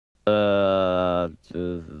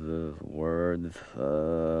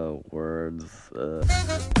words.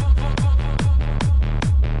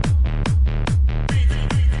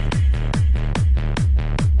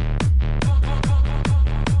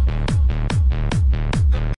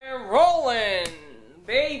 We're rolling,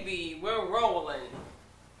 baby, we're rolling.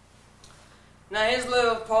 Now here's a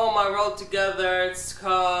little poem I wrote together. It's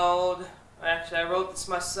called, actually I wrote this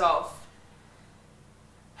myself.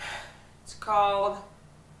 It's called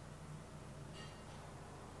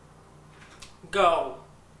Go.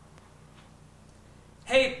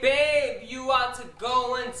 Hey babe, you ought to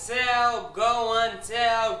go and tell, go and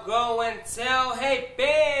tell, go and tell. Hey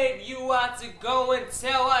babe, you ought to go and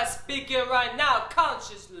tell. I speak it right now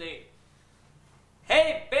consciously.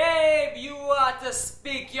 Hey babe, you ought to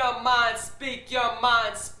speak your mind, speak your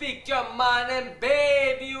mind, speak your mind. And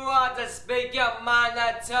babe, you ought to speak your mind,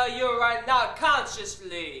 I tell you right now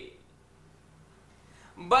consciously.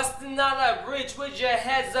 Busting out a bridge with your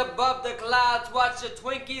heads above the clouds. Watch the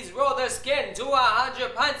Twinkies roll their skin to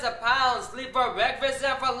 100 pints a pound. Sleep for breakfast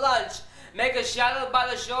and for lunch. Make a shadow by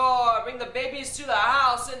the shore. Bring the babies to the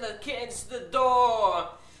house and the kittens to the door.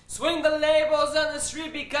 Swing the labels on the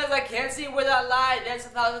street because I can't see without light. Dance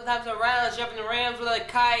 1,000 times around, shoving rams with a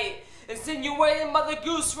kite. Insinuating Mother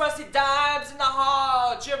Goose, rusty dimes in the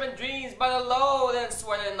hall. Chirping dreams by the load and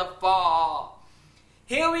sweating in the fall.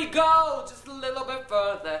 Here we go, just a little bit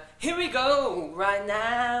further. Here we go, right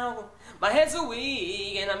now. My hands are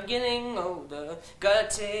weak and I'm getting older. Gotta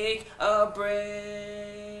take a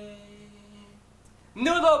break.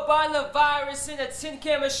 Noodle by the virus in a tin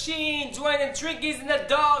can machine. Joining drinkies and the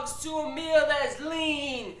dogs to a meal that is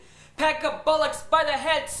lean. Pack of bullocks by the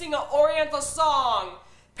head, sing an oriental song.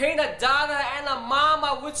 Paint a daughter and a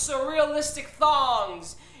mama with surrealistic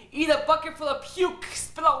thongs. Eat a bucket full of puke,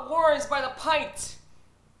 spit out worms by the pint.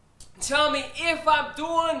 Tell me if I'm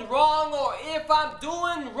doing wrong or if I'm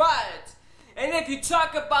doing right. And if you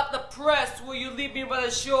talk about the press, will you leave me by the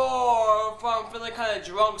shore? If I'm feeling kind of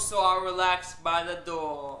drunk, so I'll relax by the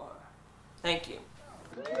door. Thank you.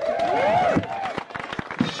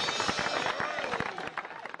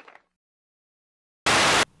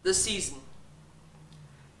 The season.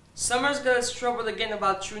 Summer's got its trouble again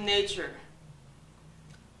about true nature.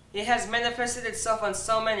 It has manifested itself on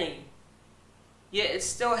so many. Yet it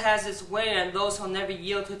still has its way on those who never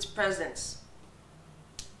yield to its presence.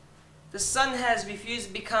 The sun has refused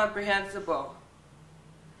to be comprehensible,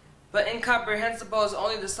 but incomprehensible is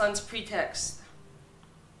only the sun's pretext.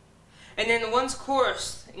 And in one's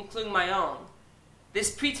course, including my own,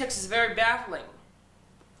 this pretext is very baffling.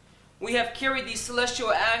 We have carried these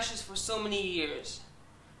celestial ashes for so many years,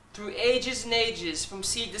 through ages and ages, from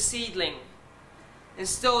seed to seedling, and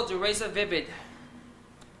still the rays are vivid.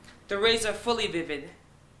 The rays are fully vivid.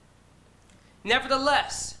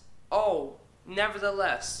 Nevertheless, oh,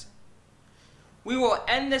 nevertheless, we will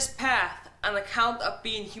end this path on account of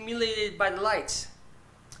being humiliated by the light.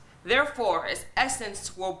 Therefore, its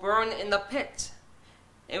essence will burn in the pit,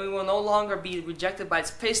 and we will no longer be rejected by its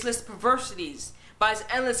faceless perversities, by its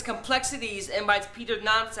endless complexities, and by its petered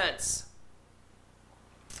nonsense.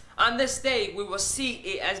 On this day, we will see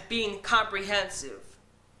it as being comprehensive,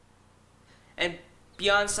 and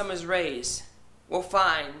beyond summer's rays, we'll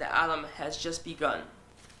find that autumn has just begun.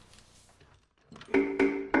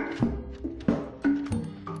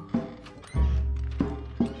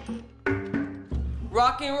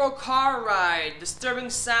 Rock and roll car ride, disturbing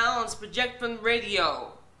sounds project from the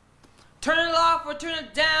radio. Turn it off or turn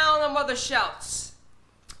it down, a mother shouts.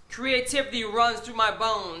 Creativity runs through my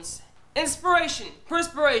bones. Inspiration,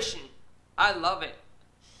 perspiration, I love it.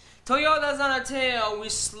 Toyota's on our tail, we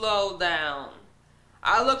slow down.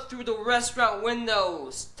 I look through the restaurant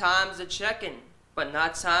windows, time's a checking, but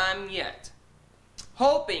not time yet.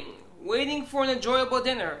 Hoping, waiting for an enjoyable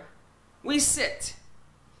dinner, we sit.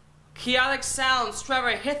 Chaotic sounds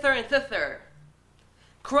travel hither and thither.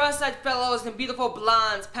 Cross-eyed fellows and beautiful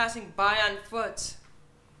blondes passing by on foot.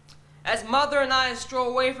 As mother and I stroll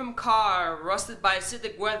away from car, rusted by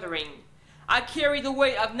acidic weathering, I carry the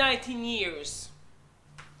weight of 19 years,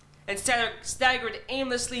 and staggered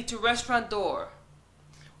aimlessly to restaurant door.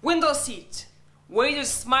 Window seat, waiters'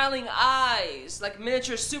 smiling eyes like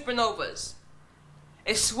miniature supernovas.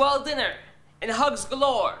 A swell dinner and hugs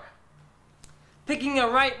galore. Picking a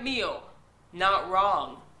right meal, not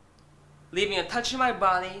wrong. Leaving a touch in my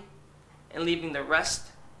body and leaving the rest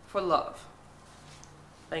for love.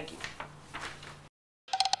 Thank you.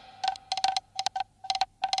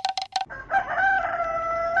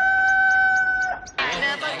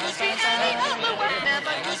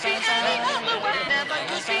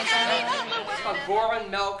 It's called War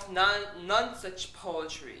and milk, none such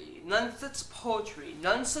poetry. None such poetry.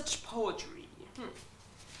 None such poetry.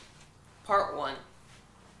 Part 1.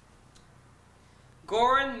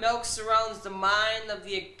 Gore and milk surrounds the mind of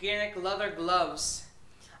the organic leather gloves.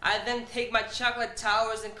 I then take my chocolate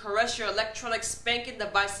towers and caress your electronic spanking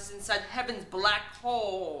devices inside heaven's black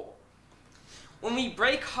hole. When we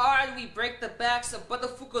break hard, we break the backs of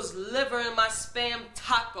Buttafuoco's liver in my spam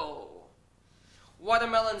taco.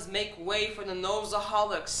 Watermelons make way for the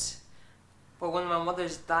noseaholics. But when my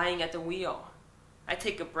mother's dying at the wheel, I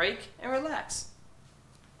take a break and relax.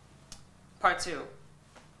 Part 2.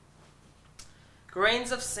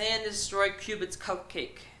 Grains of sand destroy Cupid's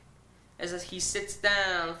cupcake as he sits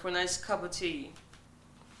down for a nice cup of tea.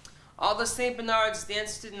 All the St. Bernards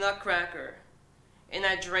dance to the Nutcracker, and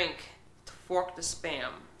I drink to fork the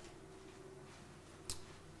spam.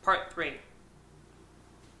 Part 3.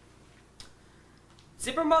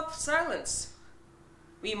 Zippermouth silence.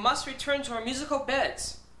 We must return to our musical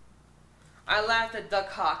beds. I laughed at duck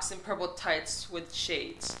hawks in purple tights with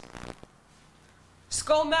shades.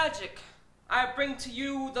 Skull magic. I bring to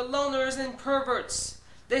you the loners and perverts.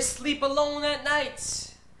 They sleep alone at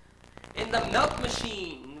night. In the milk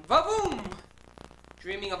machine. Va-boom!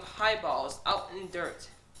 Dreaming of highballs out in dirt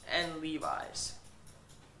and Levi's.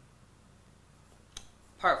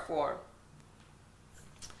 Part 4.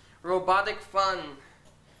 Robotic fun.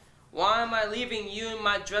 Why am I leaving you in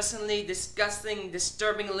my dressingly, disgusting,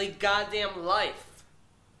 disturbingly goddamn life?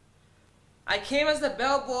 I came as the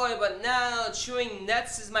bellboy, but now chewing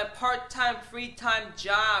nets is my part-time, free-time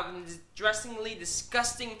job in this dressingly,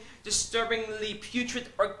 disgusting, disturbingly putrid,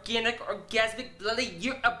 organic, orgasmic, bloody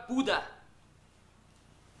year of Buddha.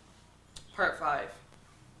 Part 5.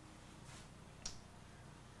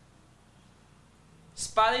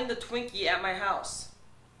 Spotting the Twinkie at my house.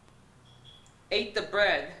 Ate the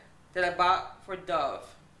bread that I bought for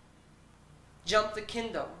Dove. Jumped the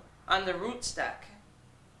Kindle on the root stack.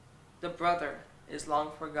 The brother is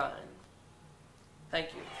long forgotten.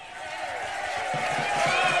 Thank you.